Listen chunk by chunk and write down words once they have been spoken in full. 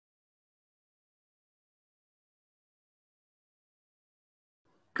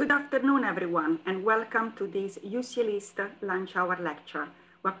Good afternoon, everyone, and welcome to this UCL East Lunch Hour lecture.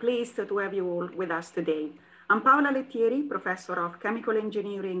 We're pleased to have you all with us today. I'm Paola Lettieri, Professor of Chemical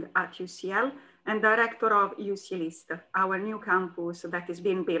Engineering at UCL and Director of UCL East, our new campus that is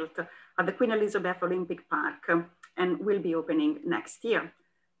being built at the Queen Elizabeth Olympic Park and will be opening next year.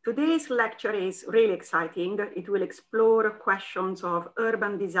 Today's lecture is really exciting. It will explore questions of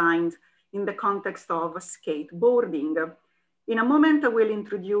urban design in the context of skateboarding. In a moment, I will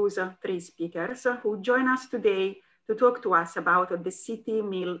introduce three speakers who join us today to talk to us about the City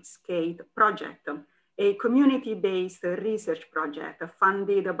Mill Skate Project, a community-based research project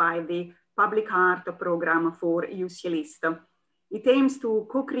funded by the Public Art Program for UCL East. It aims to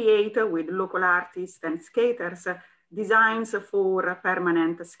co-create with local artists and skaters designs for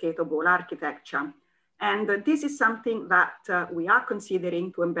permanent skatable architecture. And this is something that we are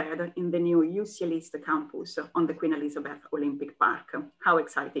considering to embed in the new UCL East campus on the Queen Elizabeth Olympic Park. How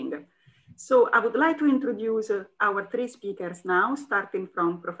exciting. So I would like to introduce our three speakers now, starting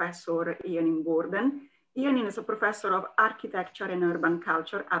from Professor Iain Borden. Iain is a professor of architecture and urban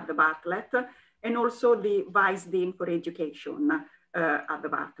culture at the Bartlett and also the Vice Dean for Education at the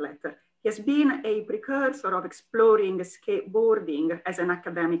Bartlett. He has been a precursor of exploring skateboarding as an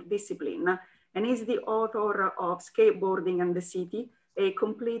academic discipline and is the author of Skateboarding and the City, a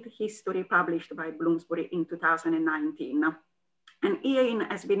complete history published by Bloomsbury in 2019. And Iain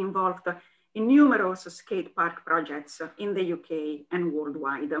has been involved in numerous skatepark projects in the UK and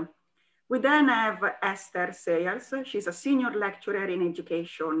worldwide. We then have Esther Sayers. She's a senior lecturer in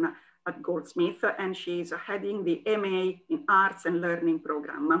education at Goldsmiths, and she's heading the MA in Arts and Learning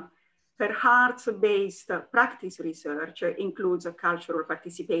program. Her arts-based practice research includes cultural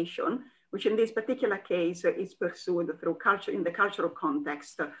participation, which in this particular case is pursued through culture in the cultural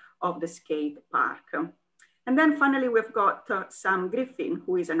context of the skate park. And then finally, we've got Sam Griffin,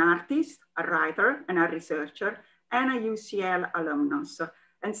 who is an artist, a writer, and a researcher, and a UCL alumnus.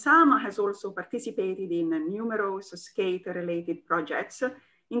 And Sam has also participated in numerous skate-related projects,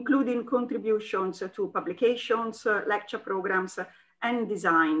 including contributions to publications, lecture programs, and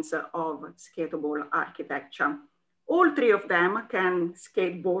designs of skatable architecture. All three of them can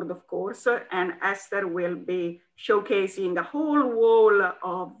skateboard, of course, and Esther will be showcasing a whole wall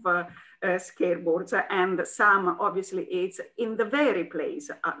of skateboards, and Sam obviously is in the very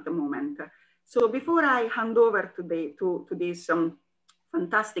place at the moment. So before I hand over to this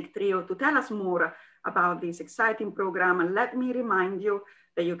fantastic trio to tell us more about this exciting program, let me remind you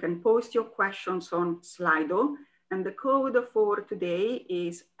that you can post your questions on Slido, and the code for today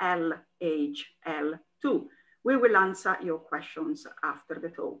is LHL2. We will answer your questions after the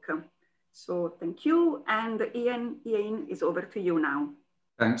talk. So thank you, and Iain is over to you now.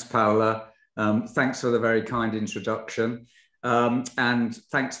 Thanks, Paola. Thanks for the very kind introduction. And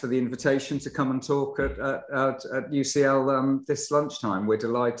thanks for the invitation to come and talk at UCL this lunchtime. We're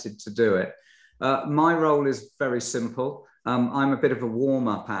delighted to do it. My role is very simple. I'm a bit of a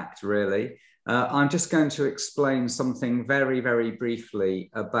warm-up act, really. I'm just going to explain something very, very briefly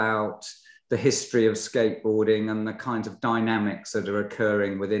about the history of skateboarding and the kind of dynamics that are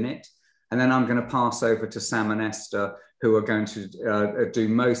occurring within it. And then I'm going to pass over to Sam and Esther, who are going to do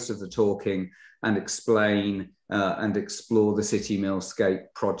most of the talking and explain and explore the City Mill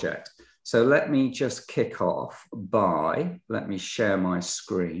Skate project. So let me just kick off by, let me share my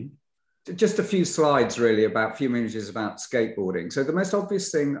screen. Just a few slides really about, a few images about skateboarding. So the most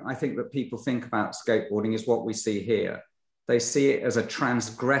obvious thing I think that people think about skateboarding is what we see here. They see it as a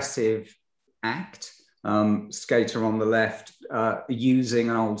transgressive act. Skater on the left using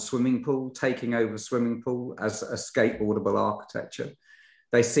an old swimming pool, taking over swimming pool as a skateboardable architecture.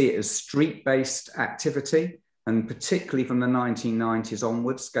 They see it as street-based activity, and particularly from the 1990s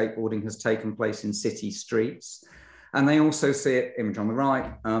onwards, skateboarding has taken place in city streets. And they also see it, image on the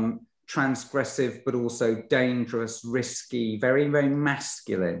right, transgressive, but also dangerous, risky, very, very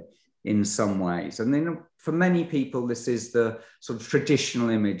masculine in some ways. And then for many people, this is the sort of traditional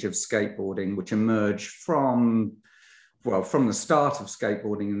image of skateboarding, which emerged from the start of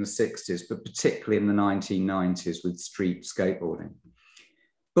skateboarding in the 60s, but particularly in the 1990s with street skateboarding.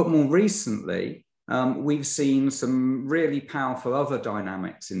 But more recently, we've seen some really powerful other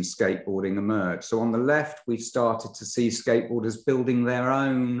dynamics in skateboarding emerge. So on the left, we've started to see skateboarders building their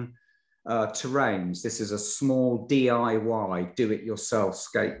own terrains. This is a small DIY, do-it-yourself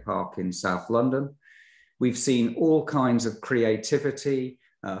skate park in South London. We've seen all kinds of creativity,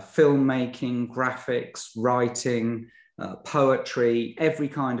 filmmaking, graphics, writing, poetry, every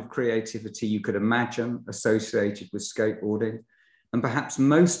kind of creativity you could imagine associated with skateboarding. And perhaps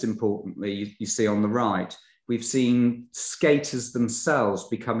most importantly, you see on the right, we've seen skaters themselves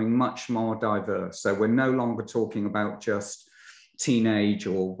becoming much more diverse. So we're no longer talking about just teenage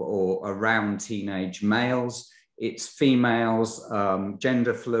or around teenage males. It's females,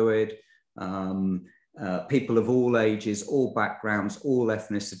 gender fluid, people of all ages, all backgrounds, all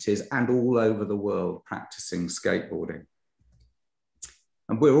ethnicities, and all over the world practicing skateboarding.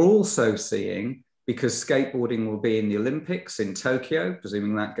 And we're also seeing, because skateboarding will be in the Olympics in Tokyo,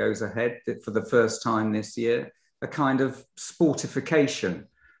 presuming that goes ahead for the first time this year, a kind of sportification.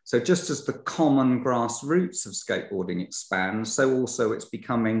 So just as the common grassroots of skateboarding expands, so also it's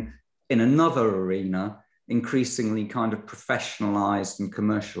becoming, in another arena, increasingly kind of professionalized and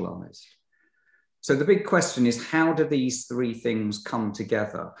commercialized. So the big question is, how do these three things come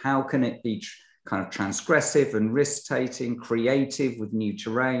together? How can it be kind of transgressive and risk-taking, creative with new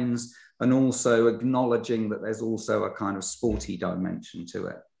terrains, and also acknowledging that there's also a kind of sporty dimension to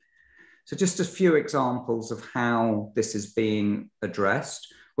it? So just a few examples of how this is being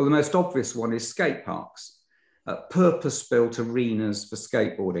addressed. Well, the most obvious one is skate parks, purpose-built arenas for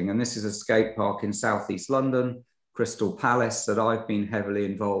skateboarding. And this is a skate park in Southeast London, Crystal Palace, that I've been heavily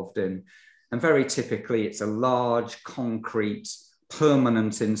involved in. And very typically, it's a large concrete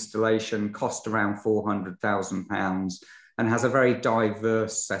permanent installation, cost around £400,000, and has a very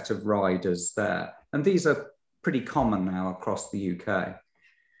diverse set of riders there. And these are pretty common now across the UK.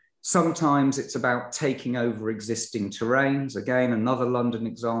 Sometimes it's about taking over existing terrains. Again, another London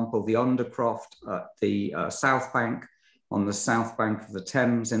example, the Undercroft at the South Bank, on the south bank of the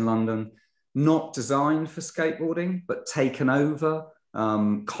Thames in London, not designed for skateboarding, but taken over,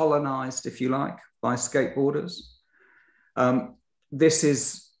 colonized, if you like, by skateboarders. This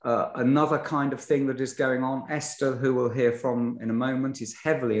is another kind of thing that is going on. Esther, who we'll hear from in a moment, is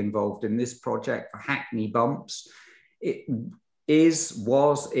heavily involved in this project for Hackney Bumps. It is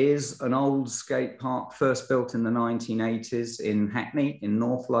an old skate park, first built in the 1980s in Hackney in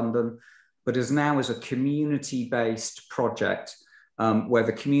North London, but is now a community-based project where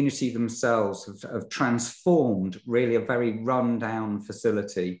the community themselves have transformed really a very run-down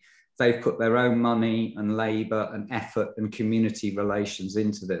facility. They've put their own money and labor and effort and community relations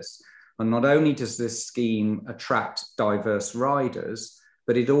into this. And not only does this scheme attract diverse riders,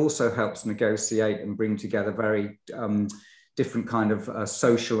 but it also helps negotiate and bring together very different kind of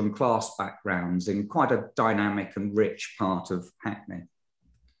social and class backgrounds in quite a dynamic and rich part of Hackney.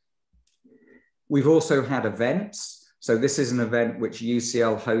 We've also had events. So this is an event which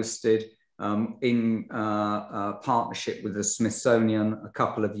UCL hosted in partnership with the Smithsonian a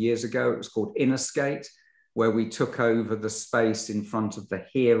couple of years ago. It was called Inner Skate, where we took over the space in front of the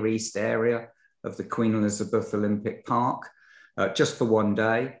Here East area of the Queen Elizabeth Olympic Park, just for one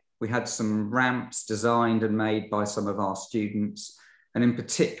day. We had some ramps designed and made by some of our students. And in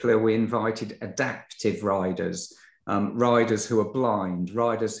particular, we invited adaptive riders, riders who are blind,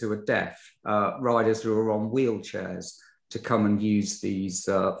 riders who are deaf, riders who are on wheelchairs, to come and use these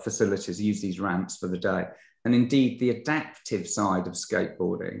facilities, use these ramps for the day. And indeed, the adaptive side of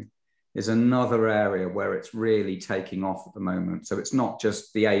skateboarding is another area where it's really taking off at the moment. So it's not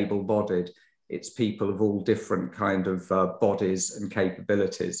just the able-bodied, it's people of all different kind of bodies and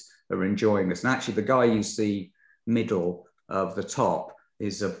capabilities that are enjoying this. And actually, the guy you see middle of the top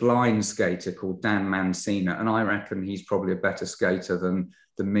is a blind skater called Dan Mancina. And I reckon he's probably a better skater than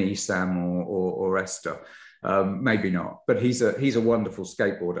me, Sam, or Esther. Maybe not, but he's a wonderful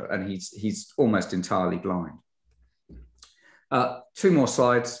skateboarder, and he's almost entirely blind. Two more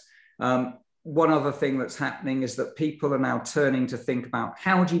slides. One other thing that's happening is that people are now turning to think about,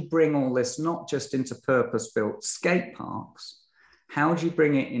 how do you bring all this not just into purpose-built skate parks? How do you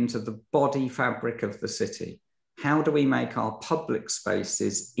bring it into the body fabric of the city? How do we make our public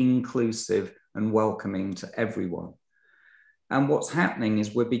spaces inclusive and welcoming to everyone? And what's happening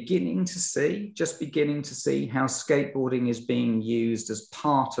is we're beginning to see how skateboarding is being used as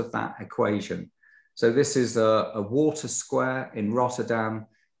part of that equation. So this is a water square in Rotterdam.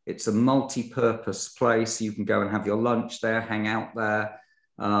 It's a multi-purpose place. You can go and have your lunch there, hang out there.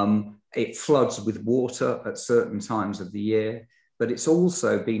 It floods with water at certain times of the year, but it's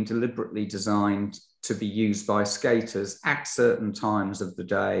also been deliberately designed to be used by skaters at certain times of the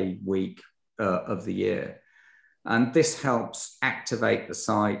day, week, of the year. And this helps activate the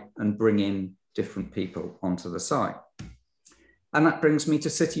site and bring in different people onto the site. And that brings me to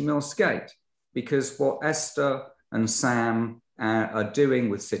City Mill Skate, because what Esther and Sam are doing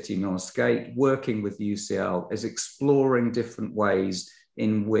with City Mill Skate, working with UCL, is exploring different ways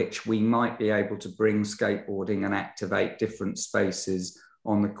in which we might be able to bring skateboarding and activate different spaces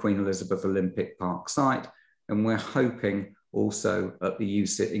on the Queen Elizabeth Olympic Park site. And we're hoping also at the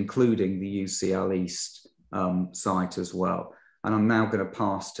including the UCL East site as well. And I'm now going to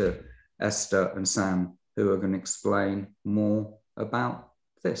pass to Esther and Sam, who are going to explain more about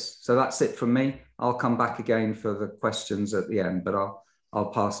this. So that's it from me. I'll come back again for the questions at the end, but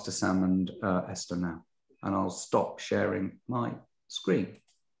I'll pass to Sam and Esther now, and I'll stop sharing my screen.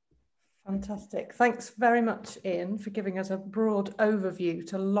 Fantastic. Thanks very much, Ian, for giving us a broad overview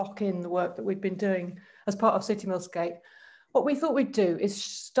to lock in the work that we've been doing as part of City Mill Skate. What we thought we'd do is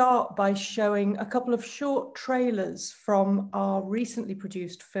start by showing a couple of short trailers from our recently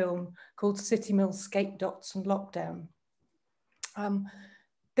produced film called City Mill Skate Dots and Lockdown.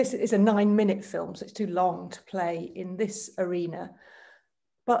 This is a 9-minute film, so it's too long to play in this arena.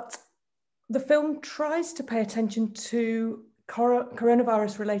 But the film tries to pay attention to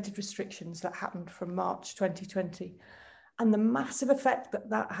coronavirus-related restrictions that happened from March 2020 and the massive effect that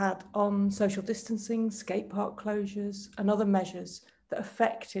that had on social distancing, skatepark closures and other measures that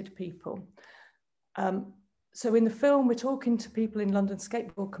affected people. So in the film, we're talking to people in London's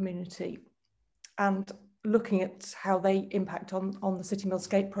skateboard community and looking at how they impact on the City Mill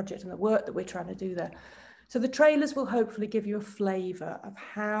Skate project and the work that we're trying to do there. So the trailers will hopefully give you a flavour of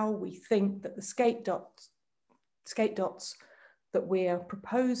how we think that the skate dots that we are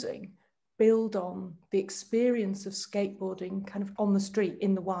proposing build on the experience of skateboarding kind of on the street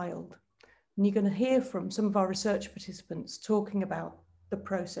in the wild. And you're going to hear from some of our research participants talking about the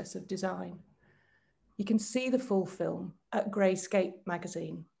process of design. You can see the full film at Grey Skate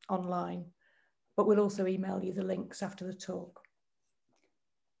magazine online, but we'll also email you the links after the talk.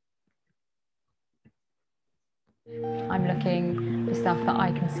 I'm looking for stuff that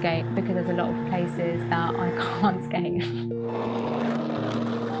I can skate because there's a lot of places that I can't skate.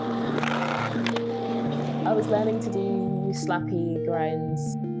 I was learning to do slappy grinds,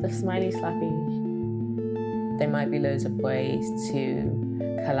 the smiley slappy. There might be loads of ways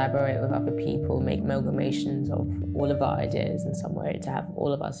to collaborate with other people, make amalgamations of all of our ideas and somewhere to have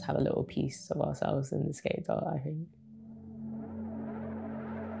all of us have a little piece of ourselves in the skate dot, I think.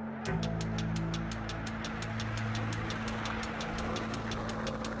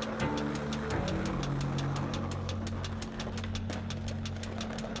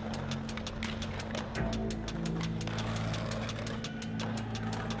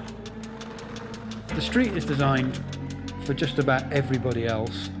 The street is designed for just about everybody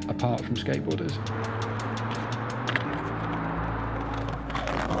else apart from skateboarders.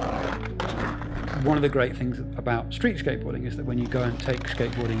 One of the great things about street skateboarding is that when you go and take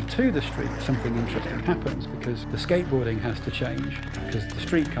skateboarding to the street, something interesting happens because the skateboarding has to change because the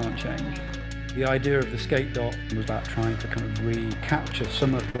street can't change. The idea of the skate dot was about trying to kind of recapture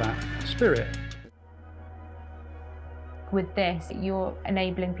some of that spirit. With this, you're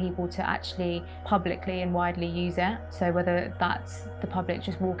enabling people to actually publicly and widely use it. So whether that's the public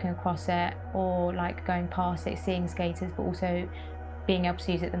just walking across it or like going past it, seeing skaters, but also being able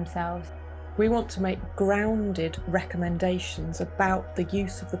to use it themselves. We want to make grounded recommendations about the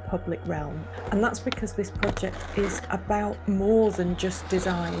use of the public realm. And that's because this project is about more than just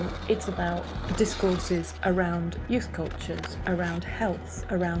design. It's about discourses around youth cultures, around health,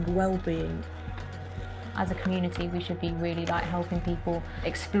 around well-being. As a community, we should be really like helping people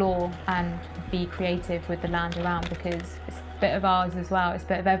explore and be creative with the land around because it's a bit of ours as well, it's a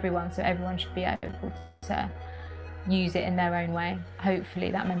bit of everyone, so everyone should be able to use it in their own way.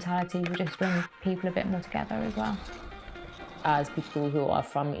 Hopefully that mentality will just bring people a bit more together as well. As people who are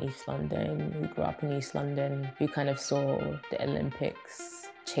from East London, who grew up in East London, who kind of saw the Olympics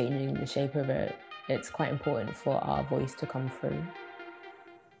changing the shape of it, it's quite important for our voice to come through.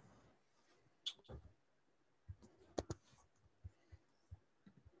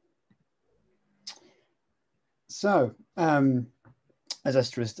 So, as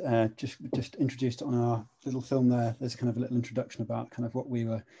Esther has just introduced on our little film there, there's kind of a little introduction about kind of what we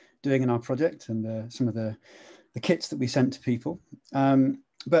were doing in our project and some of the kits that we sent to people.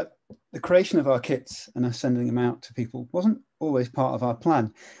 But the creation of our kits and us sending them out to people wasn't always part of our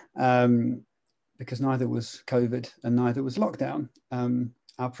plan because neither was COVID and neither was lockdown.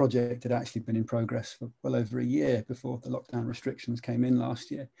 Our project had actually been in progress for well over a year before the lockdown restrictions came in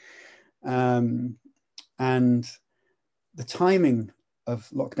last year. And the timing of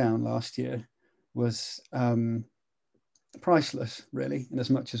lockdown last year was priceless, really, in as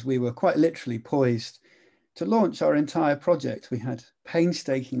much as we were quite literally poised to launch our entire project. We had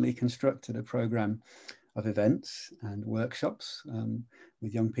painstakingly constructed a programme of events and workshops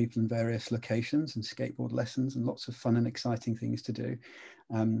with young people in various locations and skateboard lessons and lots of fun and exciting things to do.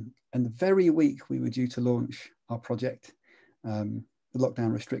 And the very week we were due to launch our project, the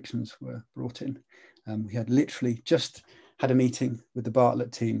lockdown restrictions were brought in. We had literally just had a meeting with the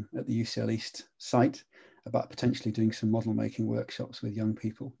Bartlett team at the UCL East site about potentially doing some model making workshops with young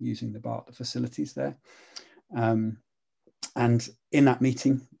people using the Bartlett facilities there. And in that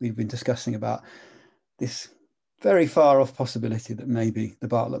meeting, we've been discussing about this very far off possibility that maybe the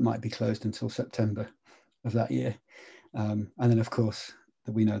Bartlett might be closed until September of that year. And then, of course,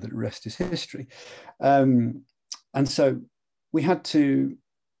 that we know that the rest is history. And so we had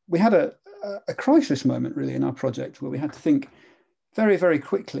a crisis moment really in our project where we had to think very, very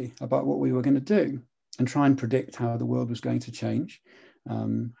quickly about what we were going to do and try and predict how the world was going to change,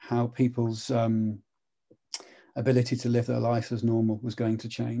 how people's ability to live their life as normal was going to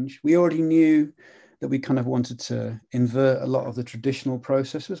change. We already knew that we kind of wanted to invert a lot of the traditional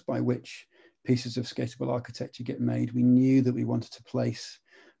processes by which pieces of skatable architecture get made. We knew that we wanted to place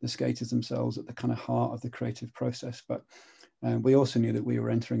the skaters themselves at the kind of heart of the creative process, but we also knew that we were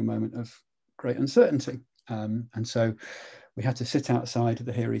entering a moment of great uncertainty. And so we had to sit outside of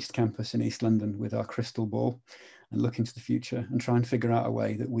the Here East campus in East London with our crystal ball and look into the future and try and figure out a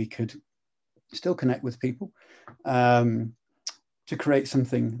way that we could still connect with people, to create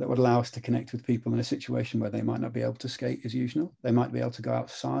something that would allow us to connect with people in a situation where they might not be able to skate as usual. They might be able to go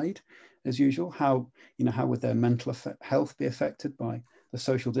outside as usual. How would their mental health be affected by the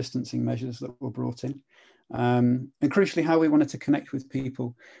social distancing measures that were brought in? And crucially, how we wanted to connect with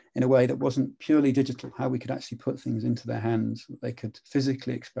people in a way that wasn't purely digital, how we could actually put things into their hands, that they could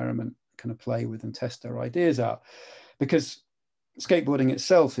physically experiment, kind of play with and test their ideas out. Because skateboarding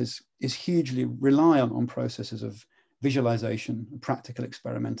itself is hugely reliant on processes of visualization, practical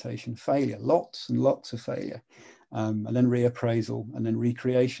experimentation, failure, lots and lots of failure, and then reappraisal and then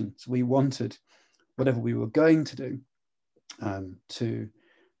recreation. So we wanted, whatever we were going to do, to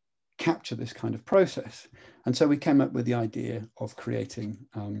capture this kind of process. And so we came up with the idea of creating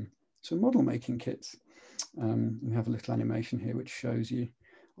some model making kits. We have a little animation here which shows you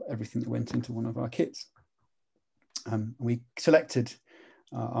everything that went into one of our kits. We selected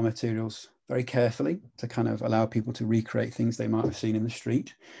our materials very carefully to kind of allow people to recreate things they might have seen in the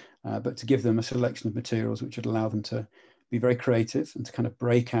street, but to give them a selection of materials which would allow them to be very creative and to kind of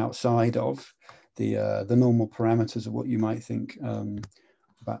break outside of the normal parameters of what you might think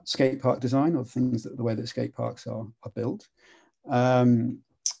about skate park design, or things that the way that skate parks are built. And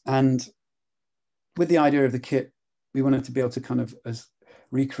with the idea of the kit, we wanted to be able to kind of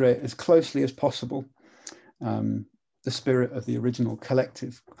recreate as closely as possible the spirit of the original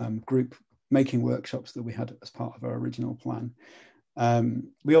collective group making workshops that we had as part of our original plan.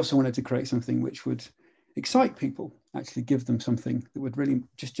 We also wanted to create something which would excite people, actually give them something that would really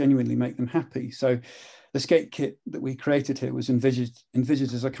just genuinely make them happy. So the skate kit that we created here was envisaged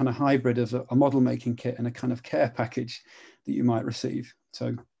as a kind of hybrid of a model making kit and a kind of care package that you might receive.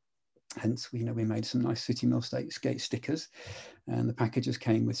 So hence, we made some nice City Mill skate stickers, and the packages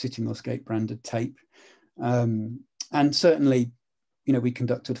came with City Mill Skate branded tape. And certainly, we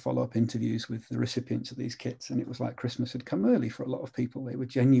conducted follow-up interviews with the recipients of these kits, and it was like Christmas had come early for a lot of people. They were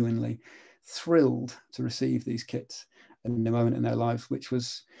genuinely thrilled to receive these kits in a moment in their lives, which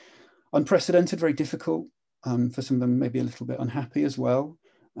was unprecedented, very difficult, for some of them maybe a little bit unhappy as well.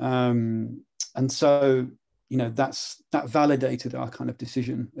 And so, that validated our kind of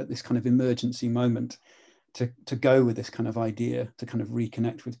decision at this kind of emergency moment to go with this kind of idea to kind of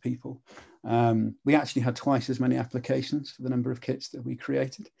reconnect with people. We actually had twice as many applications for the number of kits that we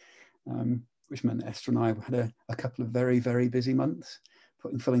created, which meant that Esther and I had a couple of very, very busy months,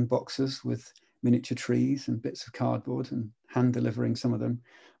 filling boxes with miniature trees and bits of cardboard and hand delivering some of them.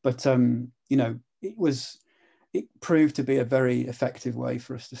 But, it proved to be a very effective way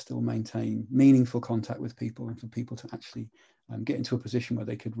for us to still maintain meaningful contact with people and for people to actually get into a position where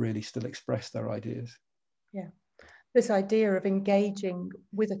they could really still express their ideas. Yeah, this idea of engaging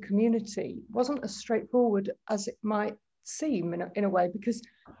with a community wasn't as straightforward as it might seem in a way, because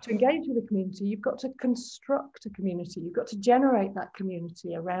to engage with a community, you've got to construct a community, you've got to generate that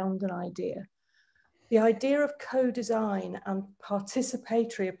community around an idea. The idea of co-design and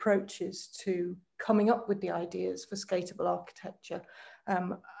participatory approaches to coming up with the ideas for skatable architecture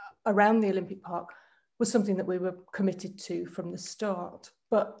around the Olympic Park was something that we were committed to from the start.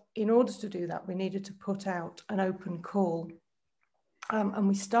 But in order to do that, we needed to put out an open call. And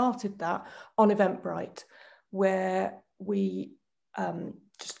we started that on Eventbrite, where we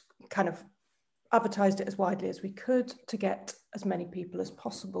just kind of advertised it as widely as we could to get as many people as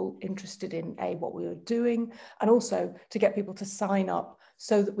possible interested in what we were doing, and also to get people to sign up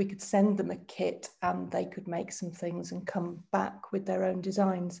so that we could send them a kit and they could make some things and come back with their own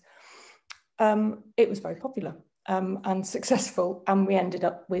designs. It was very popular and successful, and we ended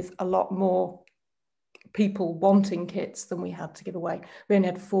up with a lot more people wanting kits than we had to give away. We only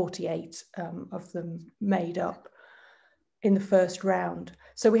had 48 of them made up in the first round.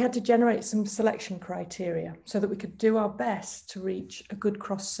 So we had to generate some selection criteria so that we could do our best to reach a good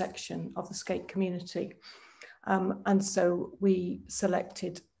cross-section of the skate community. And so we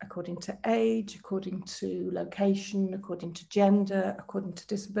selected according to age, according to location, according to gender, according to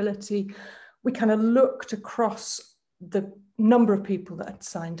disability. We kind of looked across the number of people that had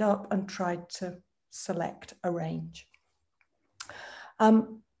signed up and tried to select a range.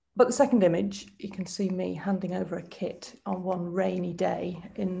 But the second image, you can see me handing over a kit on one rainy day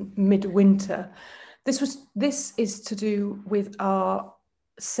in midwinter. This is to do with our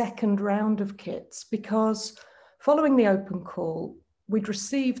second round of kits, because following the open call, we'd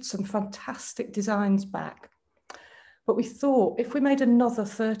received some fantastic designs back. But we thought if we made another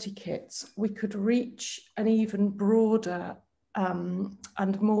 30 kits, we could reach an even broader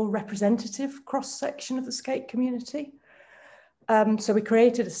and more representative cross-section of the skate community. So we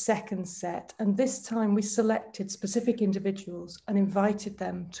created a second set, and this time we selected specific individuals and invited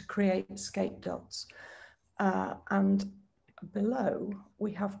them to create skate dots. And below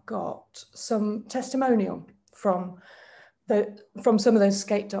we have got some testimonial from some of those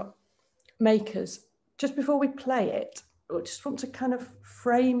skate dot makers. Just before we play it, I just want to kind of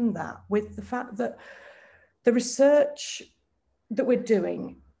frame that with the fact that the research that we're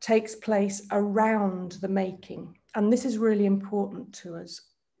doing takes place around the making. And this is really important to us.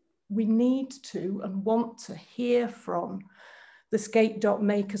 We need to and want to hear from the skate dot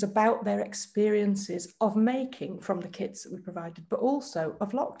makers about their experiences of making from the kits that we provided, but also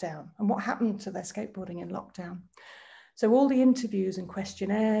of lockdown and what happened to their skateboarding in lockdown. So all the interviews and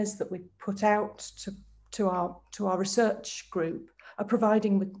questionnaires that we put out to our research group are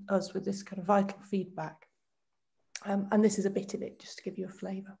providing us with this kind of vital feedback. And this is a bit of it, just to give you a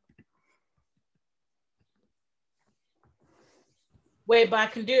flavour. Wait, but I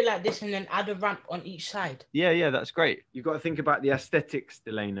can do it like this and then add a ramp on each side. Yeah, that's great. You've got to think about the aesthetics,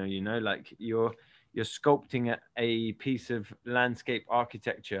 Delano, you know, like you're sculpting a piece of landscape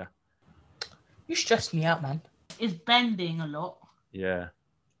architecture. You stress me out, man. It's bending a lot. Yeah.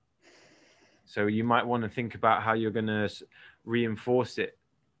 So you might want to think about how you're going to reinforce it.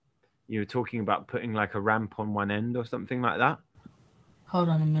 You were talking about putting like a ramp on one end or something like that. Hold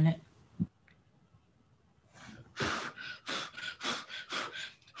on a minute.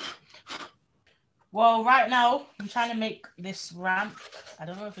 Well, right now, I'm trying to make this ramp. I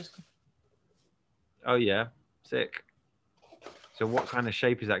don't know if it's... Oh, yeah. Sick. So what kind of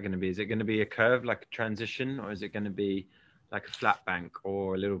shape is that going to be? Is it going to be a curve, like a transition, or is it going to be like a flat bank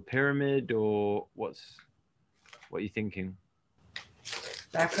or a little pyramid, or what are you thinking?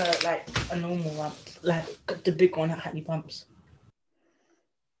 Like a normal ramp, like the big one at Hackney Pumps.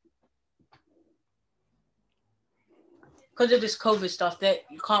 Because of this COVID stuff, that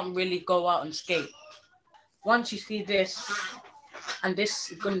you can't really go out and skate. Once you see this, and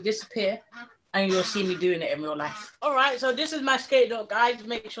this is going to disappear, and you'll see me doing it in real life. All right, so this is my skate dot, guys.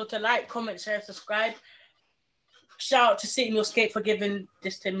 Make sure to like, comment, share, subscribe. Shout out to Sit in Your Skate for giving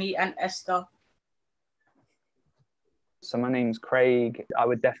this to me and Esther. So my name's Craig. I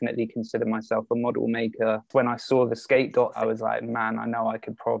would definitely consider myself a model maker. When I saw the skate dot, I was like, man, I know I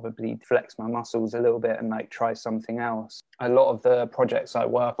could probably flex my muscles a little bit and like try something else. A lot of the projects I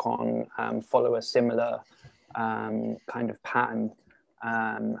work on follow a similar kind of pattern.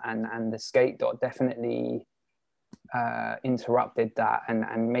 And the skate dot definitely interrupted that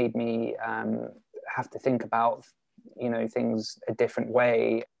and made me have to think about, you know, things a different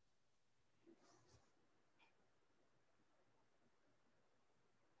way.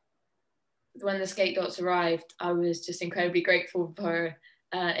 When the skate dots arrived, I was just incredibly grateful for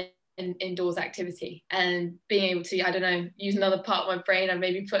indoors activity and being able to, I don't know, use another part of my brain I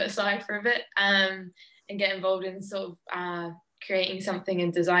maybe put aside for a bit and get involved in sort of creating something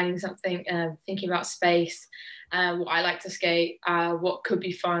and designing something, thinking about space, what I like to skate, what could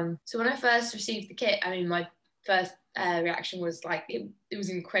be fun. So when I first received the kit, I mean, my first reaction was like, it was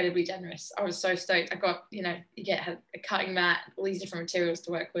incredibly generous. I was so stoked. I got, you know, you get a cutting mat, all these different materials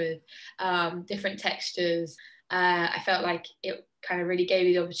to work with, different textures. I felt like it kind of really gave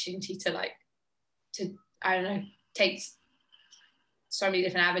me the opportunity to I don't know, take so many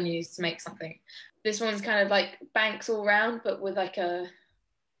different avenues to make something. This one's kind of like banks all around, but with like a,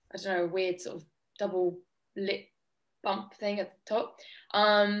 I don't know, a weird sort of double lip bump thing at the top.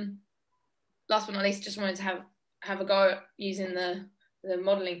 Last but not least, just wanted to have a go at using the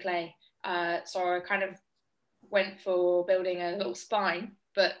modeling clay. So I kind of went for building a little spine,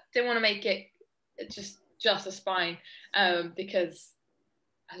 but didn't want to make it just a spine because,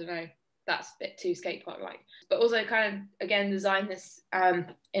 I don't know, that's a bit too skate park like. But also kind of, again, design this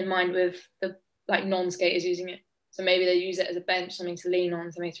in mind with the like non-skaters using it. So maybe they use it as a bench, something to lean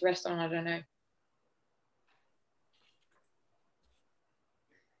on, something to rest on, I don't know.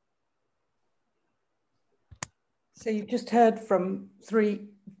 So you've just heard from 3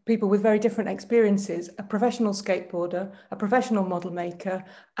 people with very different experiences: a professional skateboarder, a professional model maker,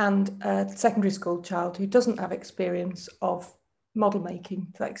 and a secondary school child who doesn't have experience of model making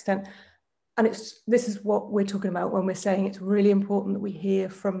to that extent. And this is what we're talking about when we're saying it's really important that we hear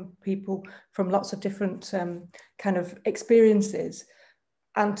from people from lots of different kind of experiences.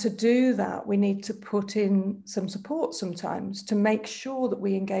 And to do that, we need to put in some support sometimes to make sure that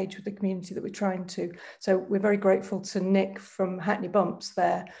we engage with the community that we're trying to. So we're very grateful to Nick from Hackney Bumps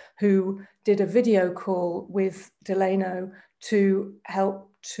there, who did a video call with Delano to help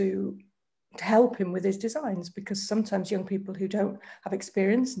him with his designs, because sometimes young people who don't have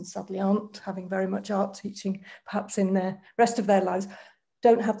experience, and sadly aren't having very much art teaching perhaps in the rest of their lives,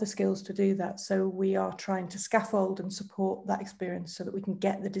 don't have the skills to do that. So we are trying to scaffold and support that experience so that we can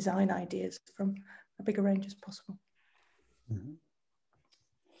get the design ideas from a bigger range as possible. Mm-hmm.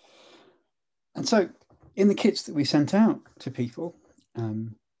 And so in the kits that we sent out to people,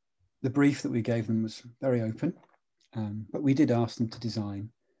 the brief that we gave them was very open, but we did ask them to design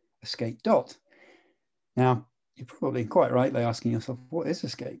a skate dot. Now, you're probably quite rightly asking yourself, what is a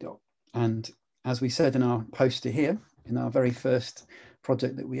skate dot? And as we said in our poster here, in our very first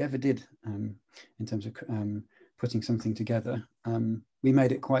project that we ever did in terms of putting something together, we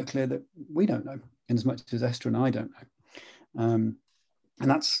made it quite clear that we don't know, in as much as Esther and I don't know.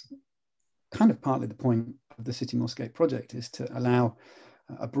 And that's kind of partly the point of the City More Skate project, is to allow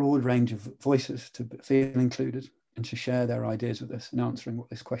a broad range of voices to feel included and to share their ideas with us in answering what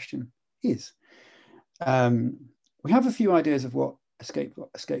this question is. We have a few ideas of what a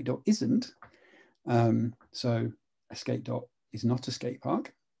skate dot isn't. So a skate dot is not a skate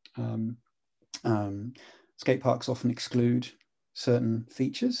park. Skate parks often exclude certain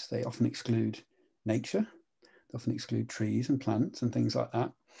features. They often exclude nature. They often exclude trees and plants and things like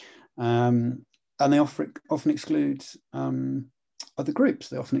that. And they often exclude other groups.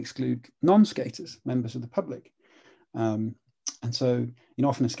 They often exclude non-skaters, members of the public. And so,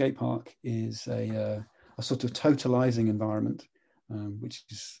 often a skate park is a sort of totalizing environment, which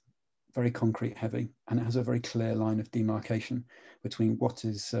is very concrete heavy, and it has a very clear line of demarcation between what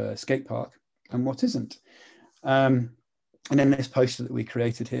is a skate park and what isn't. And in this poster that we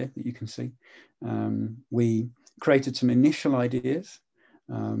created here that you can see, we created some initial ideas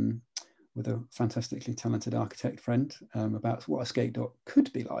with a fantastically talented architect friend about what a skate dot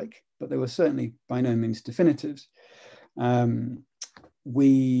could be like, but they were certainly by no means definitives.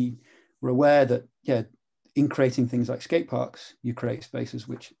 We were aware that, in creating things like skate parks, you create spaces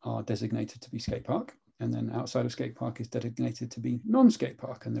which are designated to be skate park, and then outside of skate park is designated to be non-skate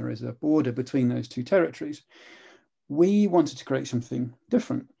park, and there is a border between those two territories. We wanted to create something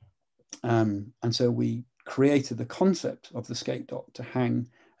different, and so we created the concept of the skate dot to hang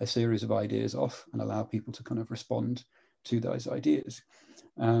a series of ideas off and allow people to kind of respond to those ideas.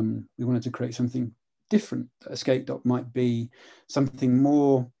 We wanted to create something different. A skate dot might be something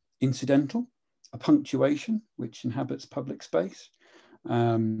more incidental, a punctuation which inhabits public space.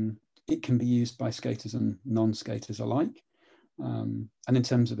 It can be used by skaters and non-skaters alike. And in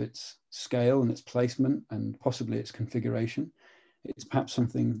terms of its scale and its placement and possibly its configuration, it's perhaps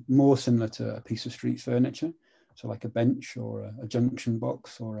something more similar to a piece of street furniture. So like a bench or a junction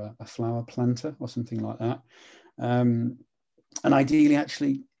box or a flower planter or something like that. And ideally,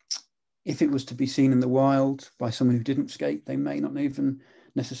 actually, if it was to be seen in the wild by someone who didn't skate, they may not even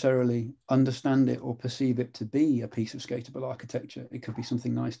necessarily understand it or perceive it to be a piece of skatable architecture. It could be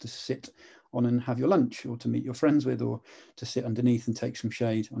something nice to sit on and have your lunch, or to meet your friends with, or to sit underneath and take some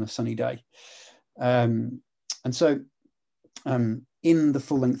shade on a sunny day. And so in the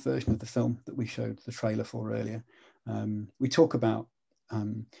full-length version of the film that we showed the trailer for earlier, we talk about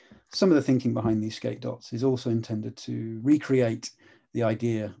some of the thinking behind these skate dots is also intended to recreate the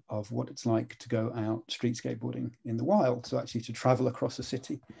idea of what it's like to go out street skateboarding in the wild. So actually to travel across a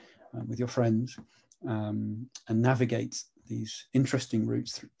city with your friends and navigate these interesting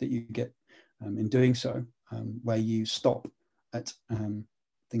routes that you get in doing so, where you stop at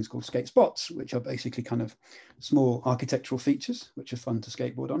things called skate spots, which are basically kind of small architectural features, which are fun to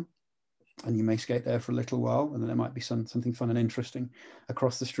skateboard on. And you may skate there for a little while, and then there might be something fun and interesting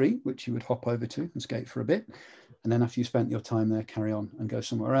across the street, which you would hop over to and skate for a bit. And then after you spent your time there, carry on and go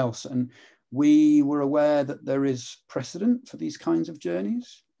somewhere else. And we were aware that there is precedent for these kinds of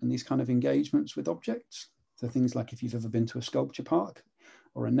journeys and these kind of engagements with objects. So things like if you've ever been to a sculpture park,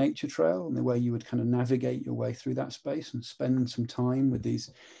 or a nature trail, and the way you would kind of navigate your way through that space and spend some time with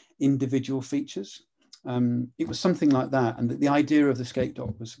these individual features. It was something like that, and the idea of the skate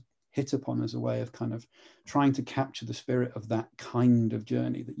dock was hit upon as a way of kind of trying to capture the spirit of that kind of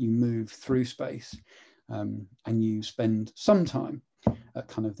journey, that you move through space and you spend some time at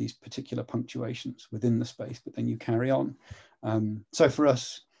kind of these particular punctuations within the space, but then you carry on. So for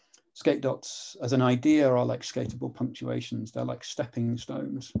us, skate dots as an idea are like skatable punctuations. They're like stepping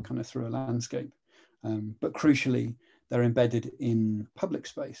stones kind of through a landscape. But crucially, they're embedded in public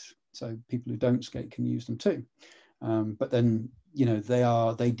space. So people who don't skate can use them too. But then, you know,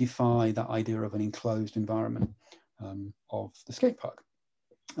 they defy that idea of an enclosed environment of the skate park.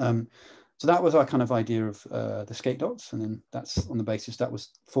 So that was our kind of idea of the skate dots, and then that's on the basis that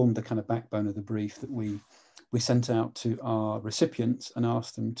formed the kind of backbone of the brief that we sent out to our recipients and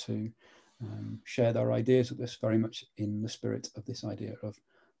asked them to share their ideas with us, very much in the spirit of this idea of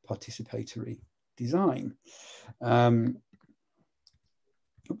participatory design. And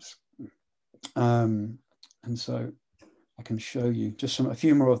so I can show you just a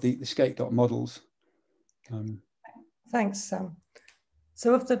few more of the skate dot models. Thanks, Sam.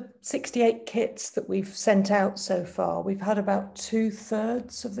 So of the 68 kits that we've sent out so far, we've had about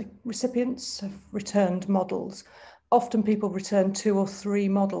 2/3 of the recipients have returned models. Often people return 2 or 3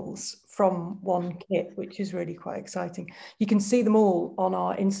 models from one kit, which is really quite exciting. You can see them all on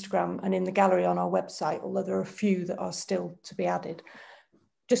our Instagram and in the gallery on our website, although there are a few that are still to be added.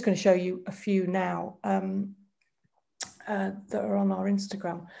 Just going to show you a few now that are on our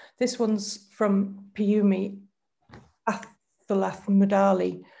Instagram. This one's from Piyumi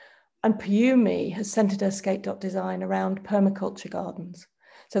Mudali, and Piyumi has centered her skate dot design around permaculture gardens.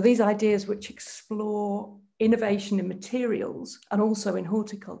 So these ideas which explore innovation in materials and also in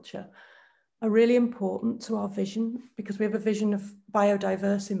horticulture are really important to our vision, because we have a vision of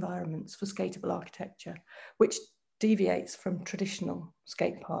biodiverse environments for skatable architecture, which deviates from traditional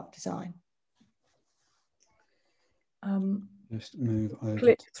skate park design. Just move over.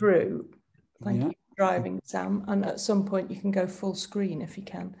 Click through. Thank you. Driving, Sam, and at some point you can go full screen if you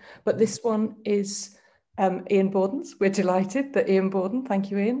can. But this one is Iain Borden's. We're delighted that Iain Borden, thank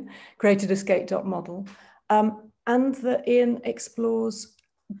you Iain, created a skate dot model, and that Iain explores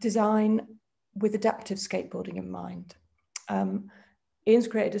design with adaptive skateboarding in mind. Iain's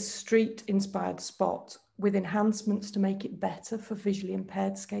created a street-inspired spot with enhancements to make it better for visually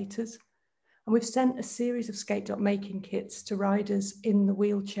impaired skaters. And we've sent a series of skate dot making kits to riders in the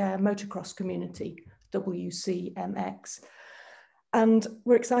wheelchair motocross community, WCMX. And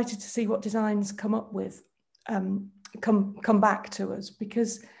we're excited to see what designs come up with, come back to us,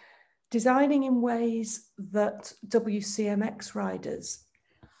 because designing in ways that WCMX riders,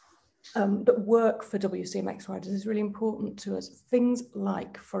 that work for WCMX riders is really important to us. Things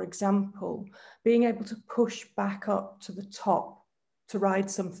like, for example, being able to push back up to the top to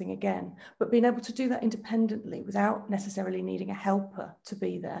ride something again, but being able to do that independently without necessarily needing a helper to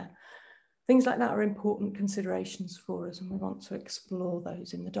be there. Things like that are important considerations for us, and we want to explore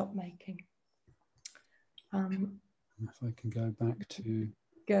those in the dot making. If I can go back to...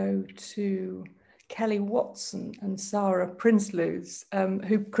 Go to Kelly Watson and Sarah Prinsloo's,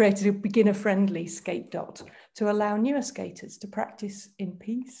 who created a beginner-friendly skate dot to allow newer skaters to practice in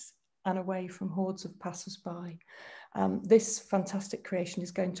peace and away from hordes of passers-by. This fantastic creation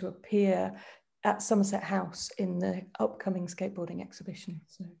is going to appear at Somerset House in the upcoming skateboarding exhibition,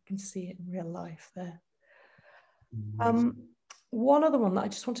 so you can see it in real life there. One other one that I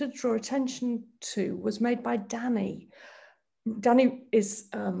just wanted to draw attention to was made by Danny. Danny is,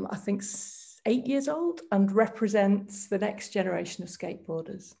 I think, 8 years old and represents the next generation of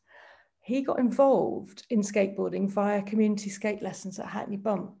skateboarders. He got involved in skateboarding via community skate lessons at Hackney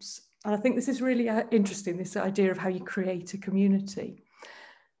Bumps. And I think this is really interesting, this idea of how you create a community.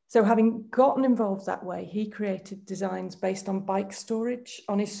 So having gotten involved that way, he created designs based on bike storage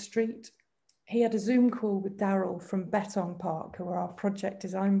on his street. He had a Zoom call with Daryl from Beton Park, who are our project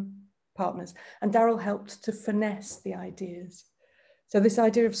design partners, and Daryl helped to finesse the ideas. So this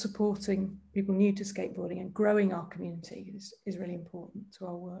idea of supporting people new to skateboarding and growing our community is really important to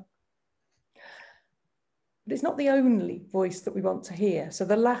our work. But it's not the only voice that we want to hear. So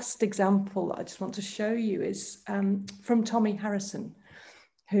the last example that I just want to show you is from Tommy Harrison,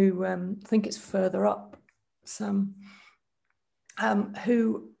 who I think it's further up, some,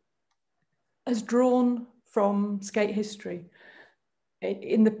 who has drawn from skate history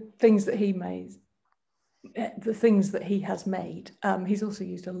in the things that he made, the things that he has made. He's also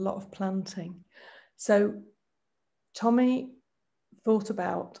used a lot of planting. So Tommy thought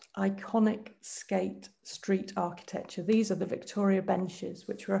about iconic skate street architecture. These are the Victoria benches,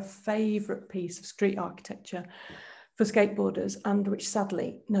 which were a favourite piece of street architecture for skateboarders and which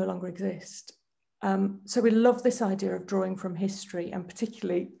sadly no longer exist. So we love this idea of drawing from history, and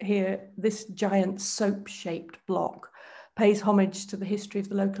particularly here, this giant soap-shaped block pays homage to the history of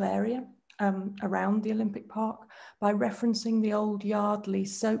the local area around the Olympic Park by referencing the old Yardley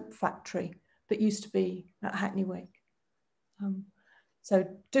soap factory that used to be at Hackney Wick. So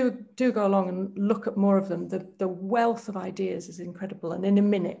do go along and look at more of them. The wealth of ideas is incredible. And in a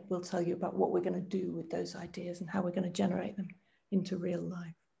minute, we'll tell you about what we're going to do with those ideas and how we're going to generate them into real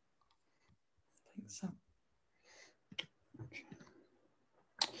life. So.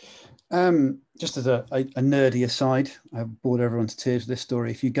 Just as a nerdy aside, I've bored everyone to tears with this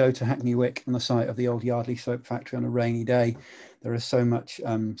story. If you go to Hackney Wick on the site of the old Yardley soap factory on a rainy day, there is so much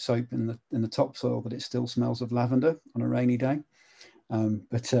soap in the topsoil that it still smells of lavender on a rainy day.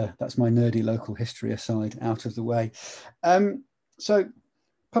 But that's my nerdy local history aside, out of the way. So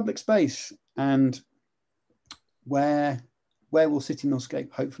public space and where will City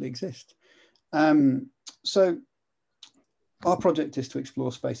Millscape hopefully exist? So our project is to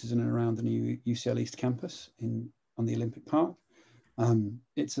explore spaces in and around the new UCL East campus on the Olympic Park.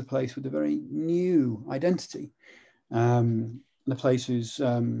 It's a place with a very new identity, a place whose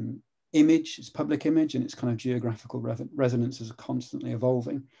image, its public image and its kind of geographical resonances are constantly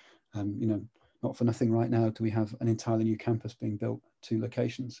evolving. You know, not for nothing right now do we have an entirely new campus being built, 2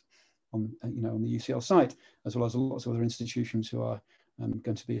 locations on the UCL site, as well as lots of other institutions who are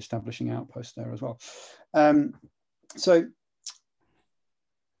going to be establishing outposts there as well. So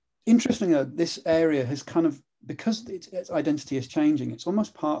interestingly, this area has kind of, because its identity is changing, it's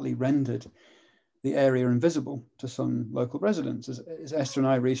almost partly rendered the area invisible to some local residents. As Esther and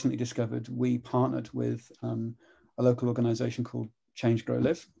I recently discovered, we partnered with a local organisation called Change, Grow,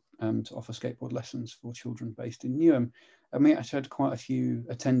 Live to offer skateboard lessons for children based in Newham. And we actually had quite a few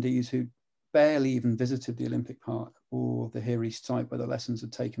attendees who barely even visited the Olympic Park or the Here East site where the lessons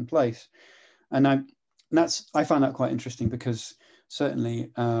had taken place. And I found that quite interesting because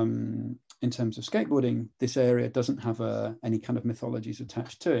certainly in terms of skateboarding, this area doesn't have any kind of mythologies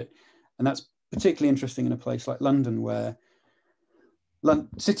attached to it. And that's particularly interesting in a place like London, where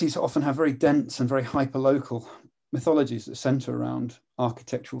cities often have very dense and very hyper-local mythologies that centre around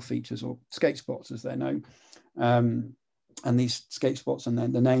architectural features or skate spots, as they're known. And these skate spots and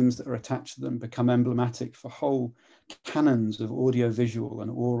then the names that are attached to them become emblematic for whole canons of audio-visual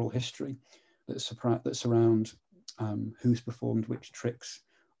and oral history that surround who's performed which tricks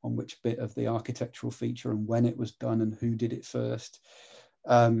on which bit of the architectural feature and when it was done and who did it first.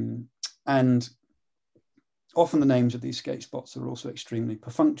 And often the names of these skate spots are also extremely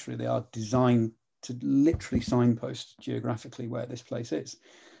perfunctory. They are designed to literally signpost geographically where this place is.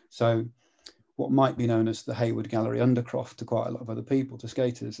 So what might be known as the Hayward Gallery Undercroft to quite a lot of other people, to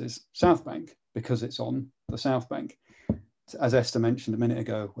skaters, is South Bank, because it's on the South Bank. As Esther mentioned a minute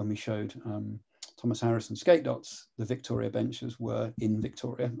ago when we showed Thomas Harrison skate dots, the Victoria benches were in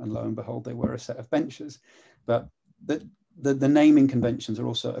Victoria, and lo and behold, they were a set of benches. But the naming conventions are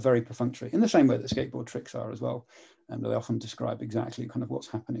also very perfunctory, in the same way that skateboard tricks are as well. And they often describe exactly kind of what's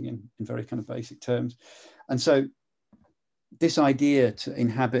happening in very kind of basic terms. And so this idea to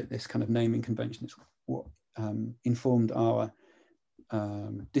inhabit this kind of naming convention is what informed our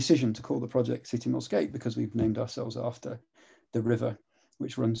decision to call the project City Millscape, because we've named ourselves after the river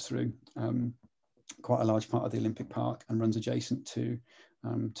which runs through quite a large part of the Olympic Park and runs adjacent to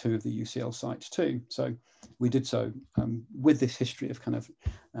 2 of the UCL sites too. So we did so with this history of kind of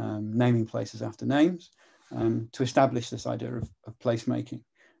naming places after names to establish this idea of placemaking,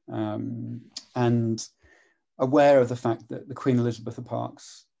 and aware of the fact that the Queen Elizabeth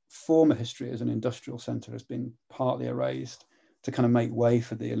Park's former history as an industrial centre has been partly erased to kind of make way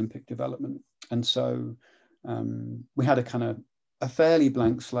for the Olympic development. And so we had a fairly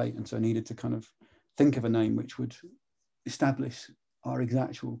blank slate, and so needed to kind of think of a name which would establish our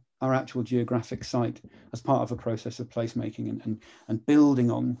actual geographic site as part of a process of placemaking and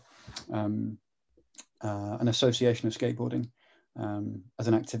building on an association of skateboarding as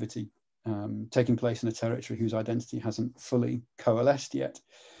an activity taking place in a territory whose identity hasn't fully coalesced yet.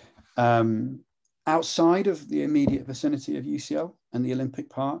 Outside of the immediate vicinity of UCL and the Olympic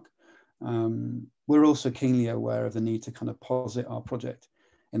Park, we're also keenly aware of the need to kind of posit our project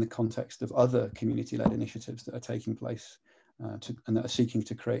in the context of other community-led initiatives that are taking place and that are seeking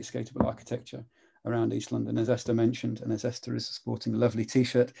to create skatable architecture around East London. As Esther mentioned, and as Esther is sporting a lovely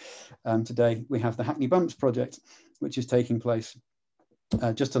t-shirt today, we have the Hackney Bumps project, which is taking place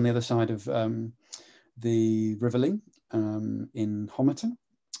just on the other side of the River Lee, in Homerton.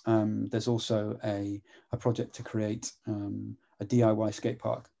 There's also a project to create a DIY skate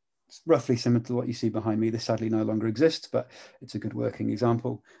park. It's roughly similar to what you see behind me. This sadly no longer exists, but it's a good working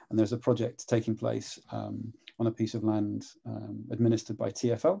example. And there's a project taking place on a piece of land administered by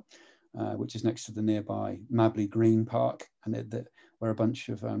TfL, which is next to the nearby Mabley Green Park, and where a bunch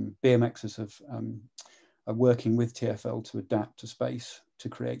of BMXers are working with TfL to adapt a space to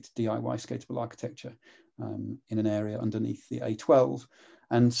create DIY skatable architecture in an area underneath the A12.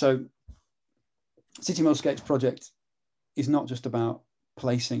 And so City Mill Skates project is not just about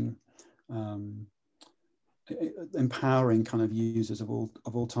placing, empowering kind of users of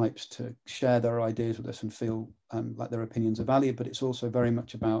all types to share their ideas with us and feel like their opinions are valued, but it's also very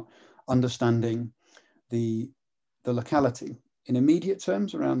much about understanding the locality in immediate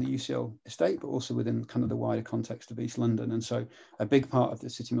terms around the UCL estate, but also within kind of the wider context of East London. And so a big part of the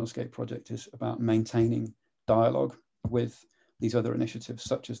City Mill Skate project is about maintaining dialogue with these other initiatives,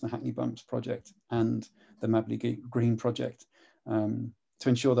 such as the Hackney Bumps project and the Mabley Green project, to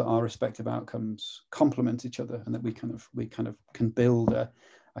ensure that our respective outcomes complement each other, and that we kind of can build a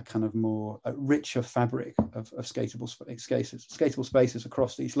kind of a richer fabric of skatable spaces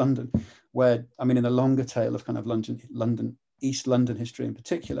across East London, where, I mean, in the longer tail of kind of East London history in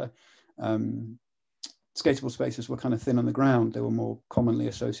particular, skatable spaces were kind of thin on the ground. They were more commonly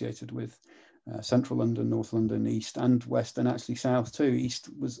associated with Central London, North London, East and West, and actually South too. East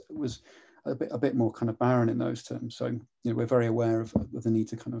was a bit more kind of barren in those terms. So, we're very aware of the need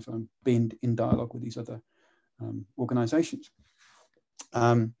to kind of be in dialogue with these other organisations.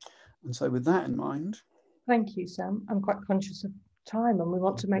 And so with that in mind. Thank you, Sam. I'm quite conscious of time, and we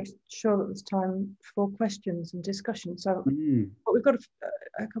want to make sure that there's time for questions and discussion. So but we've got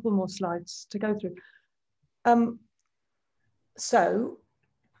a couple more slides to go through. So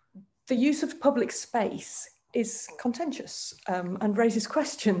the use of public space is contentious and raises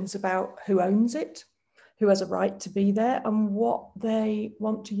questions about who owns it, who has a right to be there, and what they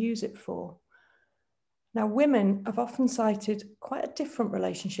want to use it for. Now, women have often cited quite a different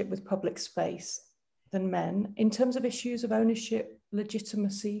relationship with public space than men in terms of issues of ownership,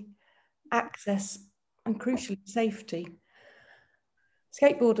 legitimacy, access, and crucially, safety.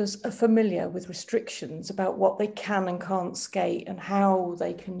 Skateboarders are familiar with restrictions about what they can and can't skate and how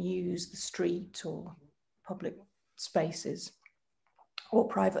they can use the street or public spaces or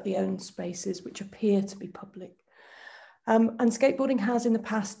privately owned spaces which appear to be public. And skateboarding has in the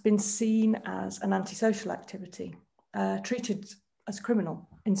past been seen as an antisocial activity, treated as criminal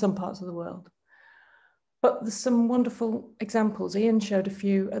in some parts of the world. But there's some wonderful examples. Iain showed a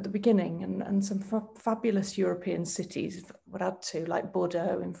few at the beginning, and some fabulous European cities would add to, like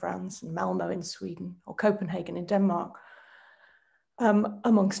Bordeaux in France and Malmo in Sweden, or Copenhagen in Denmark,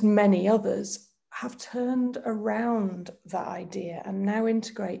 amongst many others, have turned around that idea and now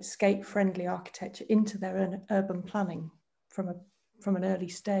integrate skate-friendly architecture into their urban planning from an early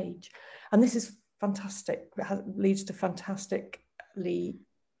stage. And this is fantastic. It leads to fantastically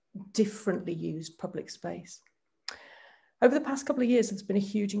differently used public space. Over the past couple of years, there's been a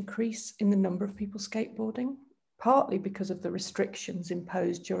huge increase in the number of people skateboarding, partly because of the restrictions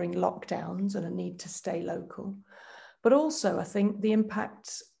imposed during lockdowns and a need to stay local. But also, I think the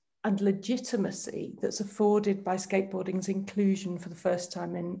impact and legitimacy that's afforded by skateboarding's inclusion for the first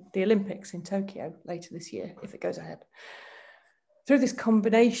time in the Olympics in Tokyo later this year, if it goes ahead. Through this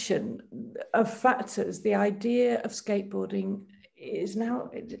combination of factors, the idea of skateboarding is now,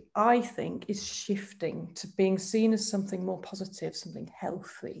 I think, is shifting to being seen as something more positive, something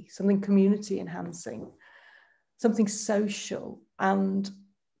healthy, something community enhancing, something social. And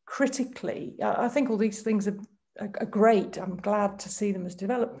critically, I think all these things are great. I'm glad to see them as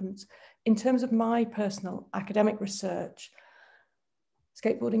developments. In terms of my personal academic research,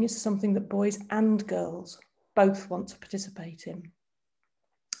 skateboarding is something that boys and girls both want to participate in.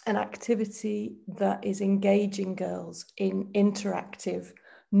 An activity that is engaging girls in interactive,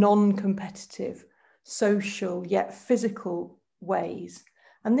 non-competitive, social yet physical ways.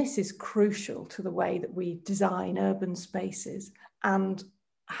 And this is crucial to the way that we design urban spaces and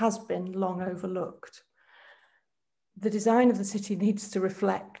has been long overlooked. The design of the city needs to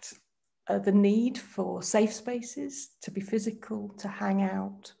reflect the need for safe spaces, to be physical, to hang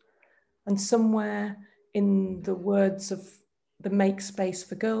out, and somewhere in the words of the Make Space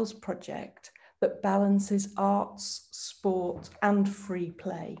for Girls project that balances arts, sport, and free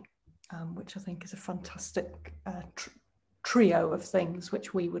play, which I think is a fantastic trio of things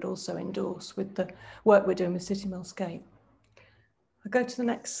which we would also endorse with the work we're doing with City Mill Skate. I'll go to the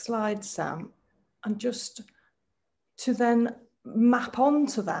next slide, Sam, and just to then map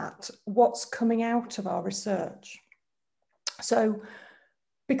onto that what's coming out of our research. So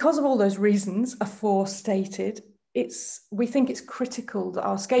because of all those reasons aforestated, we think it's critical that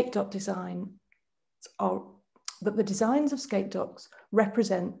our skate dot design that the designs of skate dots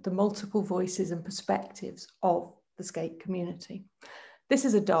represent the multiple voices and perspectives of the skate community. This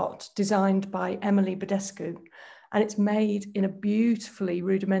is a dot designed by Emily Badescu, and it's made in a beautifully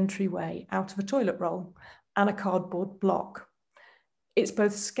rudimentary way out of a toilet roll and a cardboard block. It's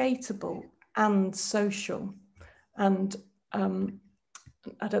both skateable and social. And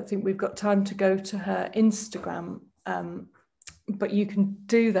I don't think we've got time to go to her Instagram, but you can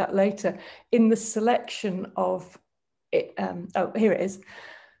do that later. In the selection of, oh, here it is.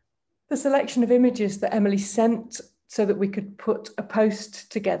 The selection of images that Emily sent so that we could put a post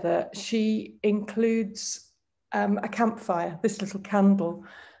together, she includes a campfire, this little candle,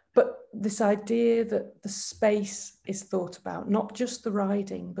 but this idea that the space is thought about, not just the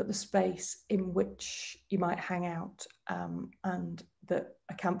riding, but the space in which you might hang out, and that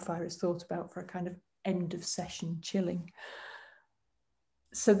a campfire is thought about for a kind of end of session chilling.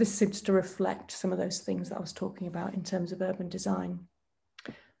 So this seems to reflect some of those things that I was talking about in terms of urban design.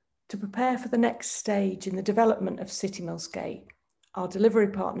 To prepare for the next stage in the development of City Mill Skate, our delivery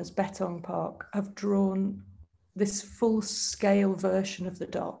partners, Beton Park, have drawn this full-scale version of the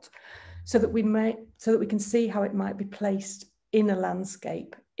dot so that we can see how it might be placed in a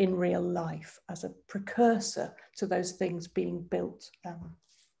landscape in real life as a precursor to those things being built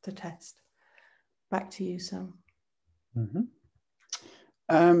to test. Back to you, Sam. Mm-hmm.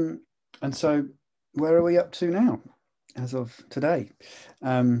 And so where are we up to now as of today?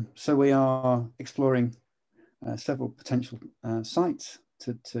 So we are exploring several potential sites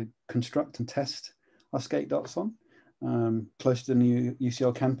to construct and test our skate dots on, close to the new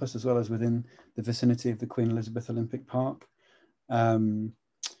UCL campus, as well as within the vicinity of the Queen Elizabeth Olympic Park. And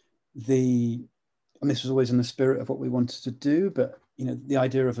this was always in the spirit of what we wanted to do, but the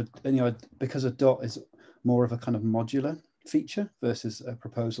idea of because a dot is more of a kind of modular feature versus a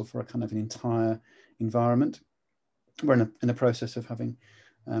proposal for a kind of an entire environment. We're in a process of having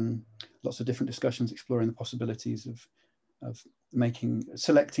lots of different discussions exploring the possibilities of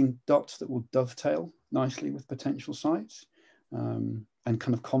selecting dots that will dovetail nicely with potential sites and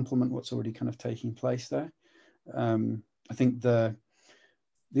kind of complement what's already kind of taking place there. I think the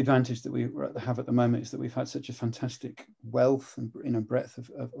advantage that we have at the moment is that we've had such a fantastic wealth and breadth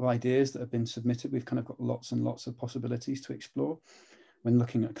of ideas that have been submitted. We've kind of got lots and lots of possibilities to explore when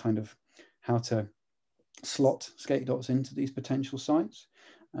looking at kind of how to slot skate dots into these potential sites.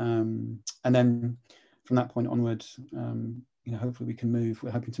 And then from that point onwards, hopefully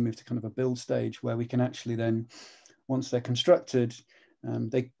we're hoping to move to kind of a build stage where we can actually then, once they're constructed,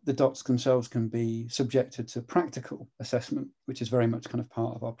 the dots themselves can be subjected to practical assessment, which is very much kind of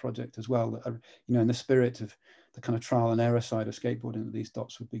part of our project as well. That in the spirit of the kind of trial and error side of skateboarding, that these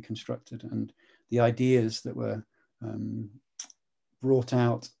dots would be constructed, and the ideas that were brought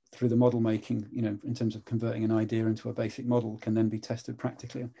out through the model making, in terms of converting an idea into a basic model, can then be tested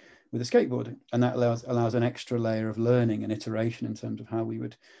practically with a skateboarding, and that allows an extra layer of learning and iteration in terms of how we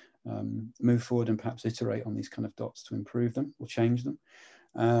would move forward and perhaps iterate on these kind of dots to improve them or change them.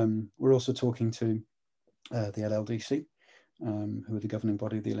 We're also talking to the LLDC, who are the governing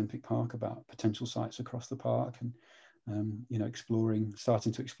body of the Olympic Park, about potential sites across the park, and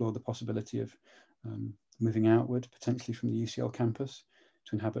starting to explore the possibility of moving outward, potentially from the UCL campus,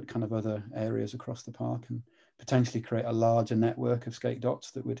 to inhabit kind of other areas across the park and potentially create a larger network of skate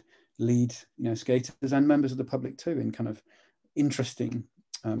dots that would lead skaters and members of the public too in kind of interesting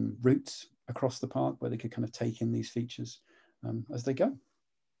routes across the park where they could kind of take in these features as they go.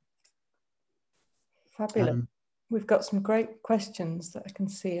 Fabulous. We've got some great questions that I can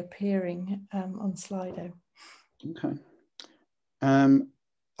see appearing on Slido. Okay.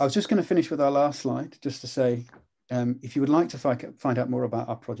 I was just going to finish with our last slide, just to say, if you would like to find out more about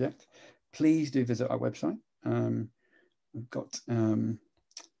our project, please do visit our website. We've got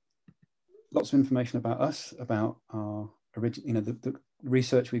lots of information about us, about our the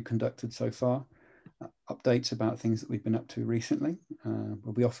research we've conducted so far, updates about things that we've been up to recently.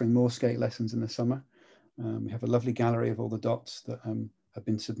 We'll be offering more skate lessons in the summer. We have a lovely gallery of all the dots that have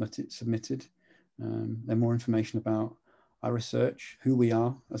been submitted. Then more information about our research, who we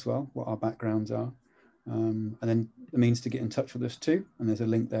are as well, what our backgrounds are, and then the means to get in touch with us too. And there's a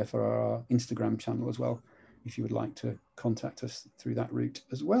link there for our Instagram channel as well, if you would like to contact us through that route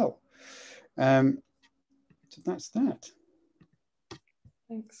as well. So that's that.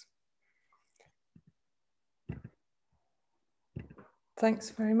 Thanks. Thanks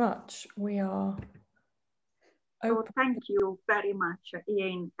very much. We are open. So thank you very much,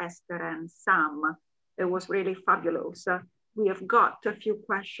 Iain, Esther, and Sam. It was really fabulous. we have got a few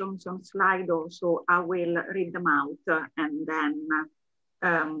questions on Slido, so I will read them out and then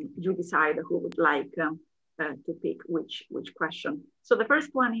you decide who would like to pick which question. So the first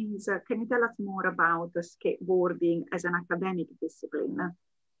one is, can you tell us more about skateboarding as an academic discipline?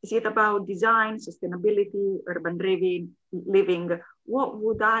 Is it about design, sustainability, urban living? What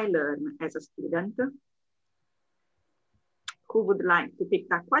would I learn as a student? Who would like to pick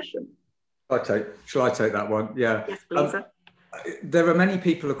that question? Shall I take that one? Yeah. Yes, please. There are many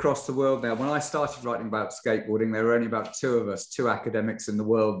people across the world now. When I started writing about skateboarding, there were only about two of us, two academics in the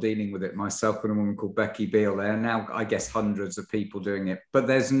world dealing with it, myself and a woman called Becky Beale. There are now, I guess, hundreds of people doing it, but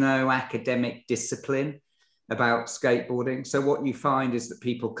there's no academic discipline about skateboarding. So what you find is that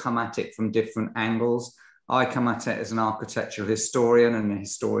people come at it from different angles. I come at it as an architectural historian and a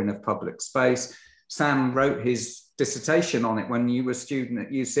historian of public space. Sam wrote his dissertation on it when you were a student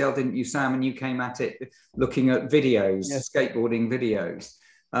at UCL, didn't you, Sam? And you came at it looking at videos, yes, skateboarding videos.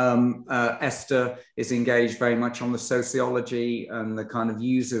 Esther is engaged very much on the sociology and the kind of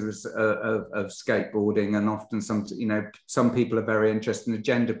users of skateboarding, and often some people are very interested in the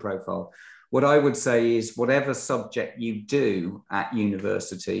gender profile. What I would say is whatever subject you do at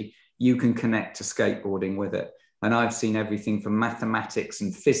university, you can connect to skateboarding with it. And I've seen everything from mathematics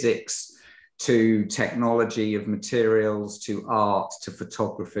and physics to technology of materials, to art, to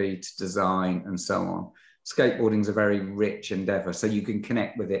photography, to design, and so on. Skateboarding is a very rich endeavor, so you can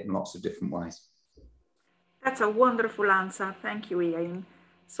connect with it in lots of different ways. That's a wonderful answer. Thank you, Iain.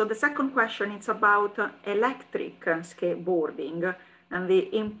 So the second question is about electric skateboarding and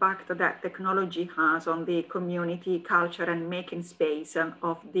the impact that technology has on the community, culture, and making space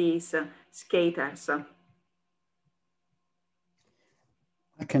of these skaters.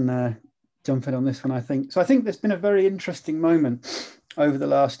 I can jump in on this one, I think. So I think there's been a very interesting moment over the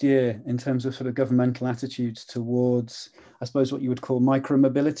last year in terms of sort of governmental attitudes towards, I suppose, what you would call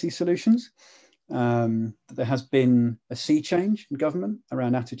micro-mobility solutions. There has been a sea change in government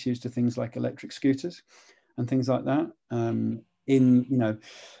around attitudes to things like electric scooters and things like that.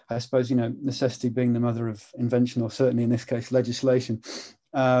 I suppose, necessity being the mother of invention, or certainly in this case, legislation,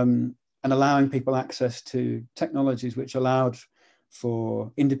 and allowing people access to technologies which allowed for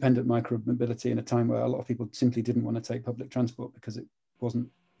independent micro-mobility in a time where a lot of people simply didn't want to take public transport because it wasn't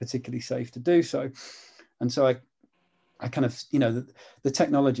particularly safe to do so. And so I kind of, the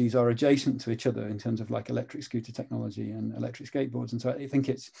technologies are adjacent to each other in terms of like electric scooter technology and electric skateboards. And so I think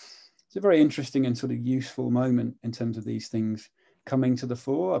it's a very interesting and sort of useful moment in terms of these things coming to the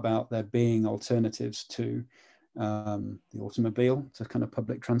fore, about there being alternatives to the automobile, to kind of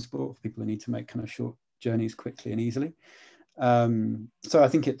public transport for people who need to make kind of short journeys quickly and easily. So I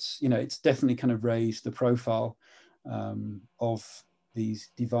think it's definitely kind of raised the profile of these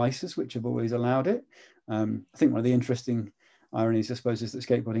devices which have always allowed it. I think one of the interesting ironies, I suppose, is that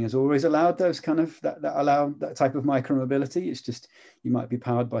skateboarding has always allowed those kind of that allow that type of micro-mobility. It's just you might be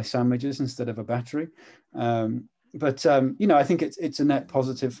powered by sandwiches instead of a battery. But I think it's a net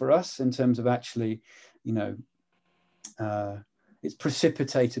positive for us in terms of actually, it's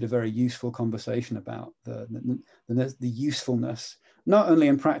precipitated a very useful conversation about the usefulness, not only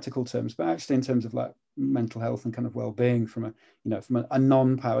in practical terms, but actually in terms of like mental health and kind of well-being from a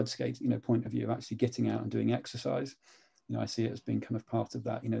non-powered skate, point of view of actually getting out and doing exercise. I see it as being kind of part of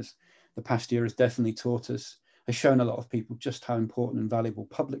that. The past year has definitely has shown a lot of people just how important and valuable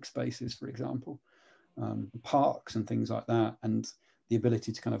public space is, for example, parks and things like that, and the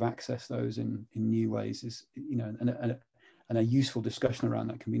ability to kind of access those in new ways is, and a useful discussion around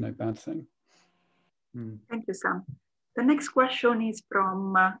that can be no bad thing. Thank you, Sam. The next question is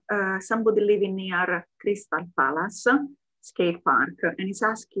from somebody living near Crystal Palace Skatepark, and he's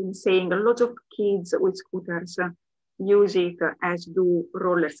saying a lot of kids with scooters use it as do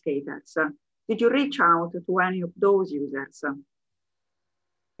roller skaters. Did you reach out to any of those users?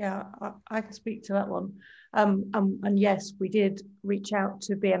 Yeah, I can speak to that one. And yes, we did reach out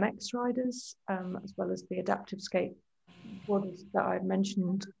to BMX riders, as well as the adaptive skateboarders that I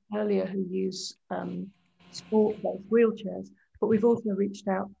mentioned earlier who use sport-based wheelchairs. But we've also reached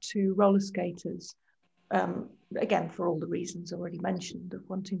out to roller skaters, again, for all the reasons already mentioned, of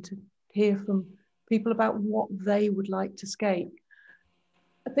wanting to hear from people about what they would like to skate.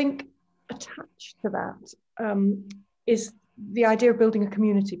 I think attached to that is the idea of building a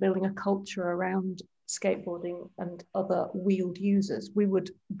community, building a culture around skateboarding and other wheeled users. We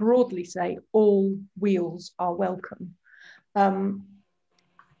would broadly say all wheels are welcome.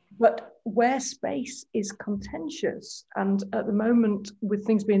 But where space is contentious, and at the moment with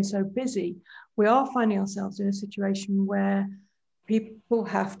things being so busy, we are finding ourselves in a situation where people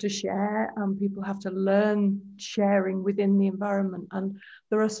have to share and people have to learn sharing within the environment. And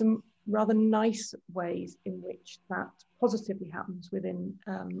there are some rather nice ways in which that positively happens within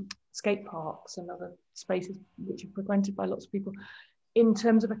skate parks and other spaces which are frequented by lots of people, in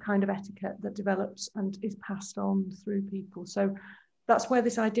terms of a kind of etiquette that develops and is passed on through people. So that's where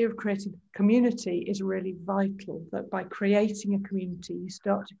this idea of creating community is really vital, that by creating a community, you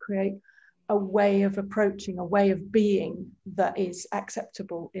start to create a way of approaching, a way of being that is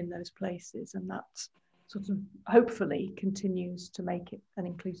acceptable in those places. And that sort of hopefully continues to make it an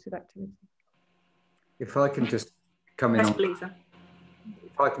inclusive activity. If I can just come in,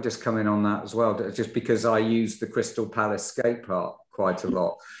 if I can just come in on that as well, just because I use the Crystal Palace skate park quite a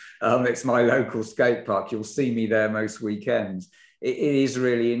lot. It's my local skate park. You'll see me there most weekends. It is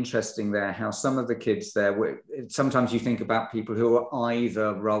really interesting there how some of the kids there, sometimes you think about people who are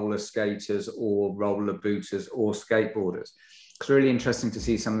either roller skaters or roller booters or skateboarders. It's really interesting to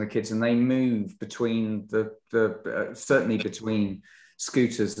see some of the kids, and they move between certainly between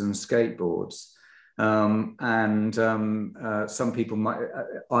scooters and skateboards. Some people might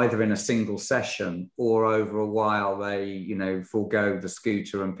either in a single session or over a while they forego the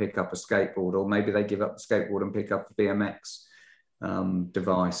scooter and pick up a skateboard, or maybe they give up the skateboard and pick up the BMX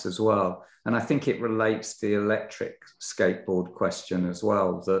device as well. And I think it relates to the electric skateboard question as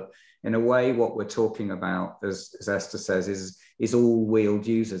well, that in a way what we're talking about, as Esther says, is all-wheeled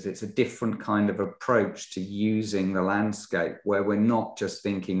users. It's a different kind of approach to using the landscape, where we're not just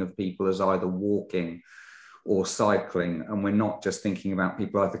thinking of people as either walking or cycling, and we're not just thinking about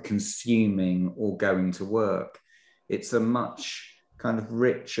people either consuming or going to work. It's a much kind of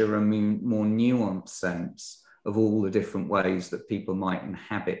richer and more nuanced sense of all the different ways that people might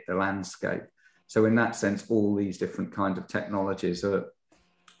inhabit the landscape. So in that sense, all these different kinds of technologies are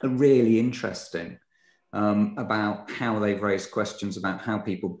really interesting about how they've raised questions about how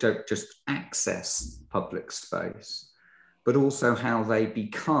people don't just access public space, but also how they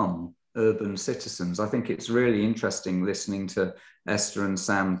become urban citizens. I think it's really interesting listening to Esther and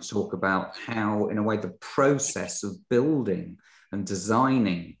Sam talk about how, in a way, the process of building and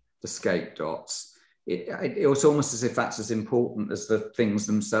designing the skate dots, it was almost as if that's as important as the things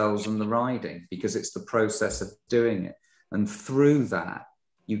themselves and the riding, because it's the process of doing it. And through that,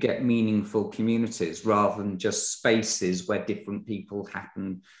 you get meaningful communities rather than just spaces where different people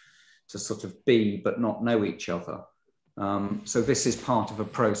happen to sort of be but not know each other. So this is part of a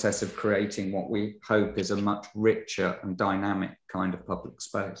process of creating what we hope is a much richer and dynamic kind of public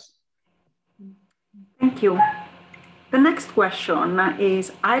space. Thank you. The next question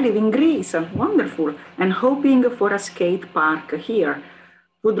is, I live in Greece, wonderful, and hoping for a skate park here.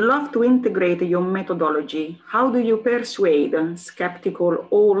 Would love to integrate your methodology. How do you persuade skeptical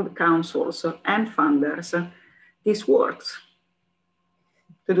old councils and funders to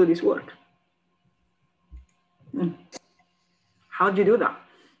do this work? How do you do that?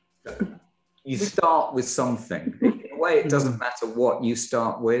 You start with something. In a way, it doesn't matter what you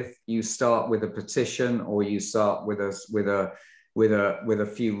start with. You start with a petition, or you start with a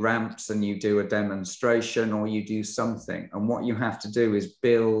few ramps and you do a demonstration, or you do something. And what you have to do is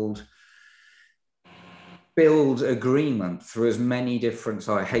build agreement through as many different,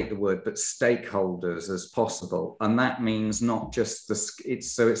 so I hate the word, but stakeholders as possible. And that means not just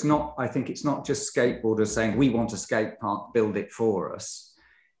I think it's not just skateboarders saying, we want a skate park, build it for us.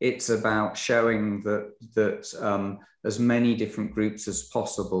 It's about showing that as many different groups as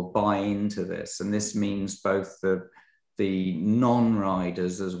possible buy into this. And this means both the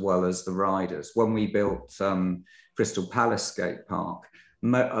non-riders as well as the riders. When we built Crystal Palace Skate Park,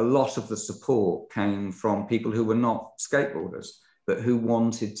 a lot of the support came from people who were not skateboarders, but who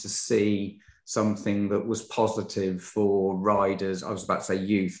wanted to see something that was positive for riders. I was about to say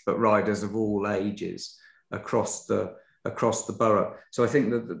youth, but riders of all ages across the borough. So I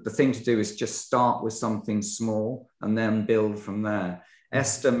think that the thing to do is just start with something small and then build from there.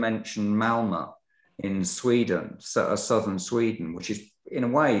 Esther mentioned Malmö in Sweden, southern Sweden, which is in a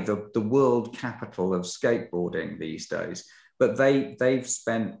way the world capital of skateboarding these days. But they've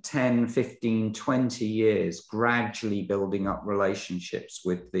spent 10, 15, 20 years gradually building up relationships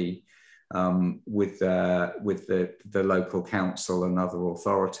with the local council and other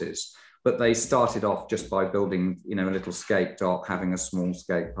authorities. But they started off just by building, a little skate dock, having a small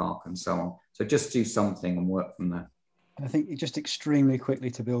skate park and so on. So just do something and work from there. And I think just extremely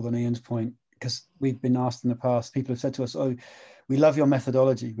quickly to build on Ian's point, because we've been asked in the past, people have said to us, oh, we love your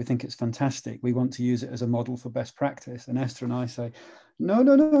methodology. We think it's fantastic. We want to use it as a model for best practice. And Esther and I say, no.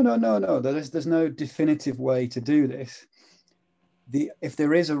 There's no definitive way to do this. if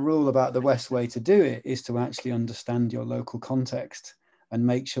there is a rule about the best way to do it, is to actually understand your local context and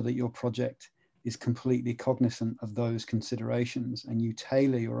make sure that your project is completely cognizant of those considerations, and you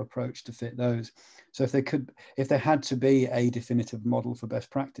tailor your approach to fit those. So if there had to be a definitive model for best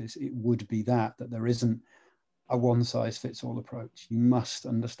practice, it would be that there isn't a one size fits all approach. You must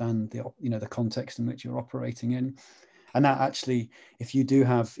understand the context in which you're operating in. And that actually, if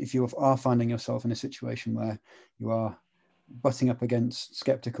you are finding yourself in a situation where you are butting up against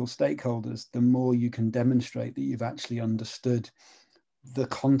skeptical stakeholders, the more you can demonstrate that you've actually understood the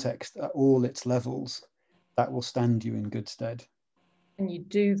context at all its levels, that will stand you in good stead. And you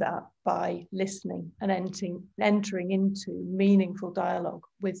do that by listening and entering into meaningful dialogue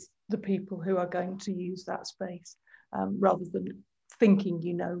with the people who are going to use that space, rather than thinking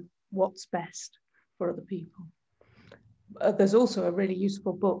you know what's best for other people. There's also a really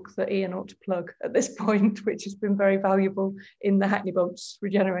useful book that Ian ought to plug at this point, which has been very valuable in the Hackney Bumps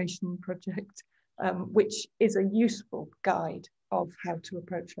Regeneration Project, which is a useful guide of how to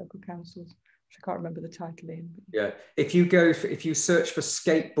approach local councils. Which I can't remember the title in. Yeah, if you search for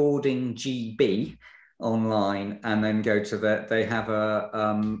Skateboarding GB online and then go to they have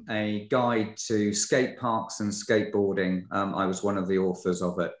a guide to skate parks and skateboarding. I was one of the authors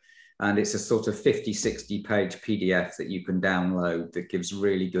of it. And it's a sort of 50-60 page PDF that you can download that gives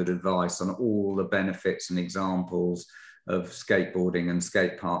really good advice on all the benefits and examples of skateboarding and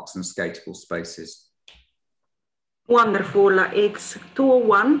skate parks and skatable spaces. Wonderful. It's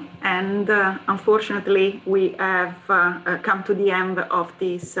 2:01 and unfortunately we have come to the end of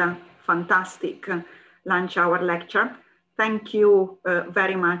this fantastic lunch hour lecture. Thank you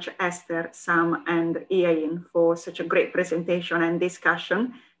very much, Esther, Sam, and Ian for such a great presentation and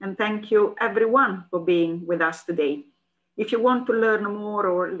discussion. And thank you everyone for being with us today. If you want to learn more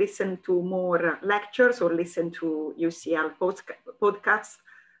or listen to more lectures or listen to UCL podcasts,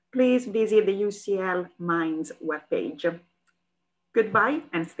 please visit the UCL Minds webpage. Goodbye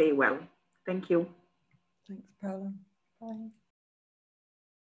and stay well. Thank you. Thanks, Paula. Bye.